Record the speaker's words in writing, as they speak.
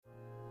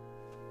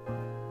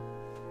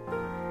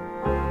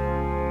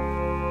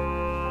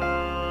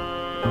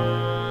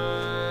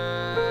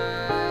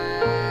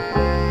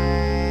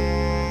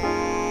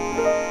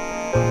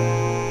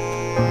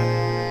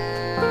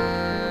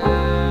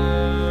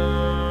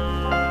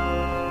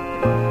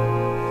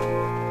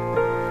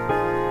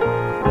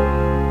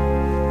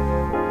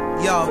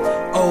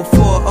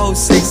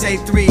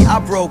0683, I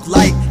broke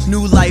light.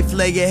 New life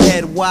lay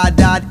ahead.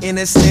 Wide-eyed,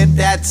 innocent.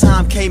 That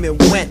time came and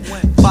went.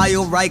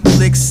 File, right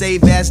click,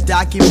 save as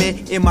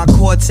document in my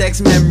Cortex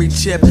memory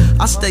chip.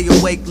 I stay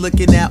awake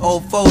looking at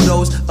old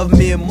photos of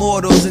mere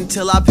mortals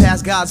until I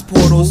pass God's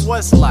portals. Well,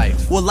 what's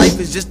life? Well, life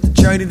is just the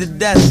journey to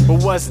death.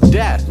 But what's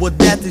death? Well,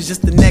 death is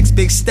just the next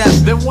big step.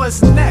 Then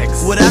what's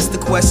next? Well, that's the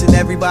question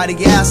everybody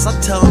asks. I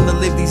tell them to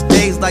live these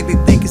days like they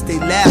think it's their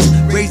last.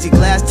 Raise your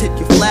glass, tip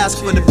your flask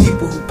for the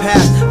people who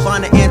passed.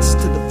 Find the answers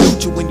to the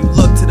future when you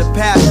look to the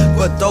past.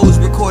 But those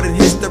recorded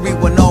history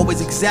weren't always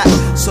exact.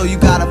 So you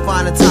gotta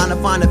find the time to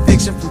find the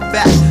fiction from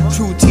fact.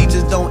 True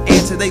teachers don't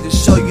answer, they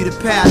just show you the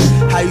path.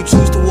 How you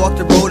choose to walk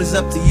the road is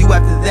up to you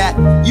after that.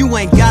 You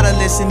ain't gotta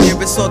listen here,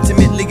 it's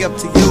ultimately up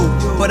to you.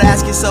 But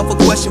ask yourself a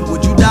question,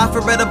 would you die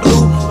for red or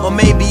blue? Or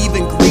maybe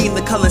even green,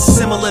 the color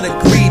similar to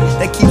greed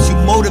that keeps you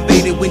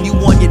motivated when you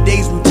want your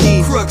day's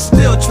routine. Crooks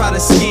still try to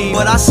scheme,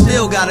 but I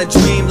still got a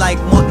dream like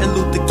Martin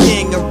Luther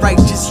King, a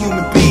righteous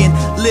human being.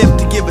 Live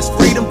to give us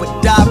freedom,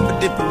 but die for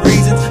different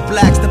reasons.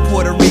 Blacks to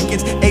Puerto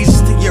Ricans,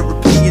 Asians to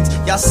Europeans.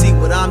 Y'all see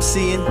what I'm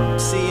seeing,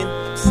 seeing.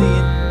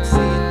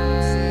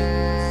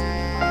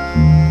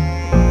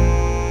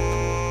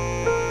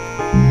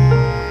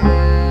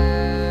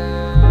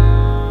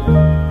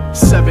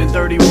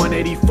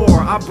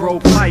 7/31/84, I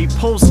broke light,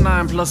 post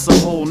 9 plus a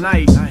whole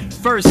night.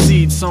 First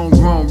seed sown,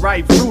 grown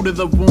ripe, fruit of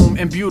the womb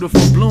and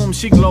beautiful bloom.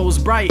 She glows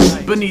bright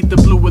beneath the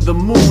blue of the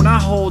moon. I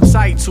hold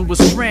tight to a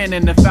strand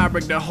in the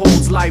fabric that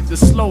holds life. The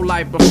slow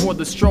light before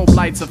the strobe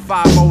lights of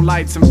 5-0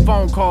 lights and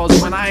phone calls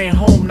when I ain't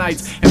home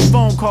nights. And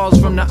phone calls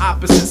from the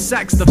opposite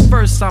sex. The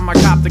first time I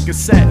copped a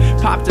cassette,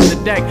 popped in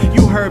the deck.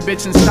 You heard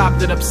bitch and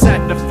stopped it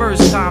upset. The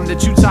first time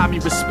that you taught me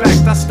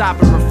respect, I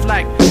stop and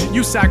reflect.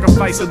 You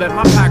sacrificed so that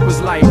my pack was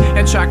light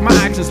and track my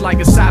actions like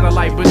a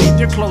satellite beneath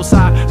your close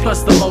eye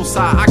plus the low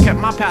side. I kept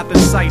my path in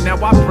sight. Now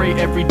I pray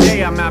every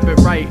day I map it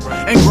right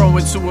and grow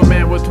into a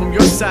man with whom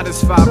you're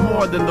satisfied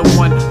more than the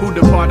one who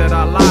departed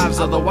our lives.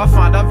 Although I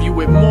find I view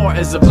it more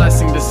as a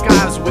blessing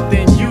disguised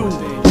within you.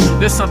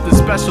 There's something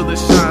special that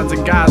shines,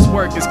 and God's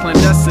work is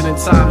clandestine in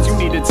times. You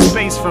needed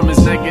space from his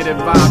negative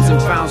vibes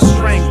and found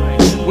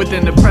strength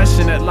within the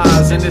depression that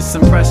lies in this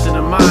impression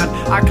of mine.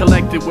 I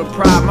collected with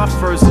pride my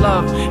first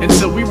love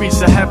until we reach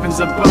the heavens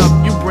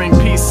above. You bring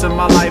peace in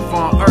my life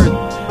on earth,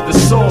 the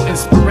sole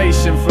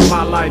inspiration for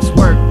my life's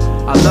work.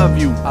 I love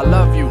you, I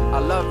love you, I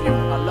love you,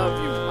 I love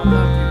you, I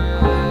love you.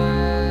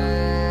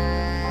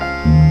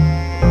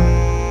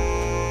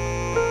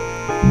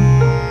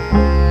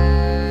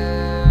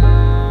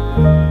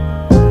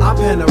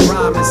 Pen a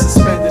rhyme and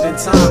suspended in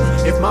time.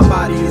 If my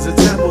body is a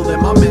temple,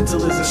 then my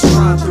mental is a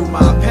shrine. Through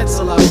my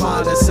pencil I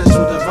find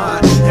essential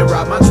divine and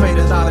ride my train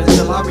of thought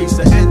until I reach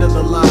the end of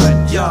the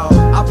line. Yo,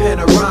 I pen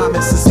a rhyme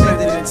and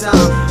suspended in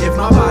time. If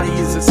my body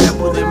is a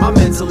temple, then my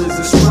mental is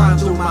a shrine.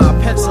 Through my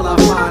pencil I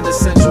find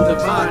essential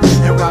divine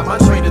and ride my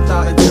train of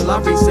thought until I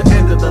reach the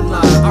end of the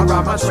line. I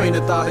ride my train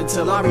of thought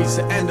until I reach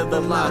the end of the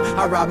line.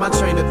 I ride my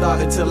train of thought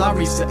until I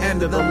reach the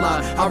end of the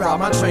line. I ride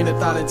my train of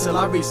thought until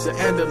I reach the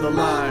end of the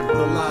line.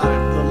 The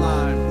line, the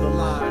line, the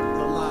line,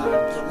 the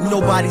line.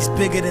 Nobody's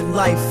bigger than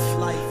life.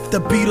 The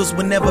Beatles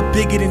were never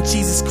bigger than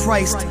Jesus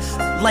Christ.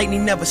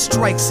 Lightning never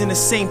strikes in the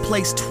same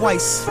place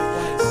twice.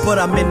 But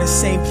I'm in the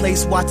same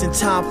place watching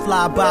time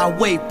fly by.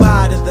 Wait,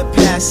 bye to the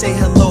past, say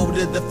hello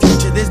to the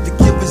future. There's the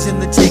givers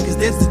and the takers,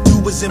 there's the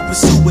doers and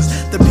pursuers.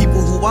 The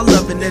people who I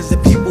love and there's the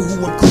people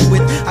who I'm cool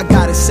with. I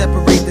gotta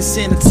separate the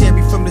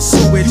sanitary from the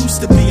sewage.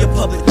 Used to be a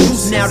public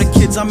nuisance, now the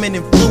kids I'm an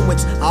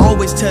influence. I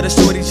always tell the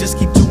shorties just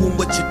keep doing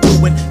what you're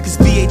doing, cause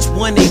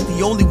VH1 ain't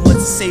the only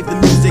ones to save the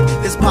music.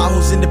 There's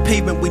potholes in the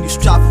pavement when you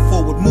strive for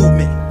forward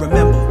movement. Remember